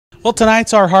Well,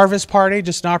 tonight's our harvest party,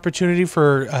 just an opportunity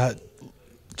for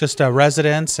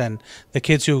residents and the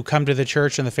kids who come to the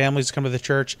church and the families who come to the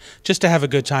church just to have a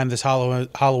good time this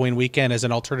Halloween weekend as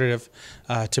an alternative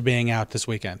to being out this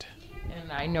weekend.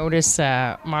 And I notice,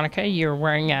 Monica, you're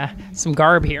wearing some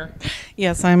garb here.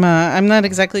 Yes, I'm not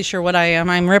exactly sure what I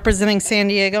am. I'm representing San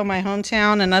Diego, my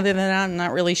hometown, and other than that, I'm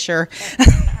not really sure.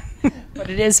 But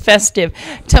it is festive.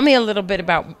 Tell me a little bit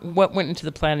about what went into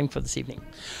the planning for this evening.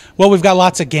 Well, we've got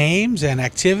lots of games and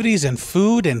activities and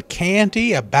food and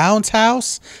candy, a bounce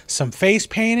house, some face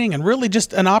painting, and really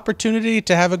just an opportunity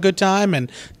to have a good time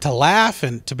and to laugh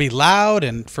and to be loud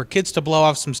and for kids to blow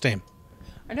off some steam.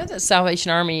 I know that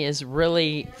Salvation Army is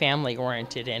really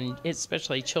family-oriented and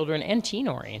especially children and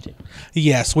teen-oriented.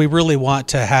 Yes, we really want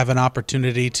to have an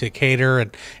opportunity to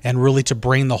cater and really to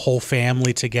bring the whole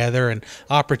family together and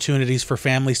opportunities for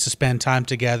families to spend time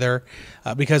together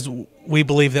because we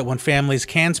believe that when families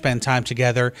can spend time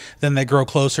together, then they grow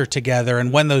closer together.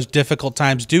 And when those difficult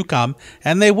times do come,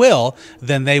 and they will,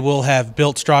 then they will have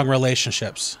built strong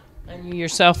relationships. And you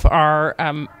yourself are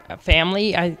a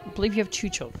family. I believe you have 2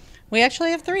 children. We actually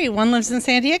have 3. One lives in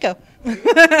San Diego.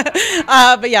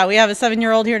 But yeah, we have a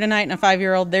 7-year-old here tonight and a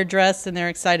 5-year-old. They're dressed and they're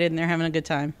excited and they're having a good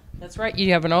time. That's right.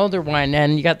 You have an older one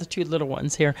and you got the 2 little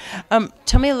ones here.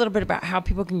 Tell me a little bit about how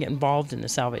people can get involved in the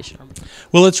Salvation Army.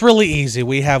 Well, it's really easy.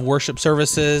 We have worship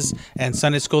services and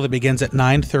Sunday school that begins at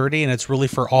 9:30, and it's really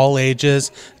for all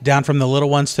ages, down from the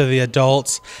little ones to the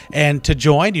adults. And to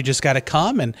join, you just got to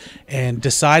come and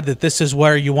decide that this is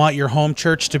where you want your home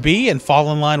church to be and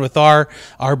fall in line with our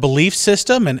belief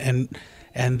system and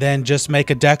then just make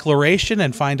a declaration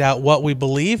and find out what we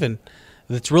believe. And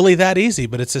it's really that easy,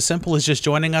 but it's as simple as just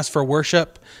joining us for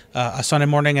worship a Sunday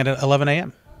morning at 11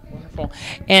 a.m. Wonderful.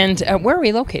 And where are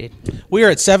we located? We are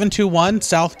at 721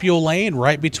 South Buell Lane,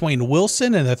 right between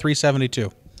Wilson and the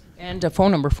 372. And a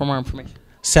phone number for more information.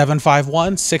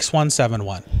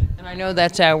 751-6171. And I know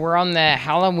that we're on the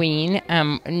Halloween.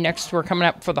 Next, we're coming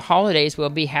up for the holidays. We'll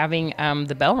be having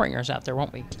the bell ringers out there,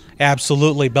 won't we?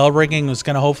 Absolutely. Bell ringing is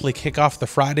going to hopefully kick off the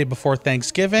Friday before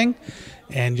Thanksgiving,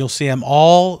 and you'll see them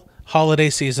all holiday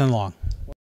season long.